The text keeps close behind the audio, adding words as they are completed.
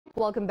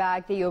Welcome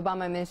back. The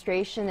Obama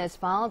administration has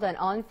filed an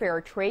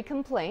unfair trade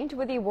complaint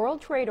with the World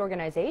Trade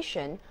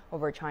Organization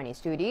over Chinese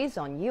duties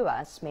on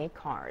U.S.-made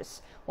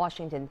cars.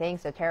 Washington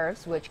thinks the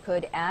tariffs, which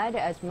could add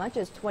as much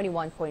as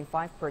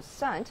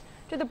 21.5%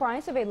 to the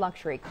price of a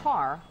luxury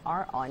car,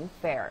 are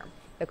unfair.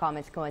 The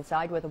comments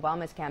coincide with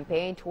Obama's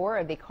campaign tour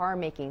of the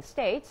car-making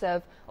states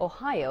of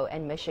Ohio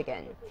and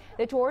Michigan.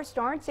 The tour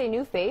starts a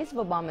new phase of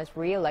Obama's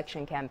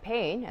re-election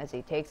campaign as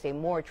he takes a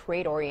more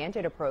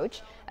trade-oriented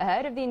approach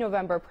ahead of the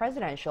November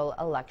presidential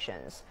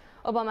elections.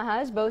 Obama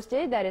has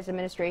boasted that his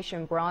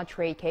administration brought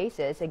trade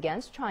cases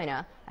against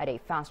China at a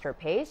faster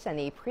pace than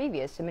the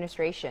previous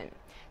administration.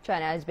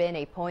 China has been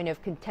a point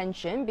of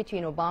contention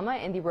between Obama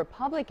and the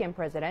Republican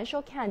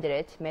presidential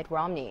candidate Mitt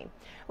Romney.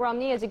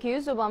 Romney has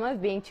accused Obama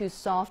of being too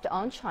soft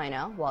on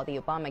China, while the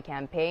Obama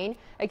campaign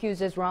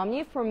accuses Romney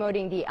of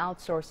promoting the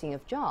outsourcing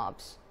of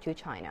jobs to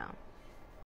China.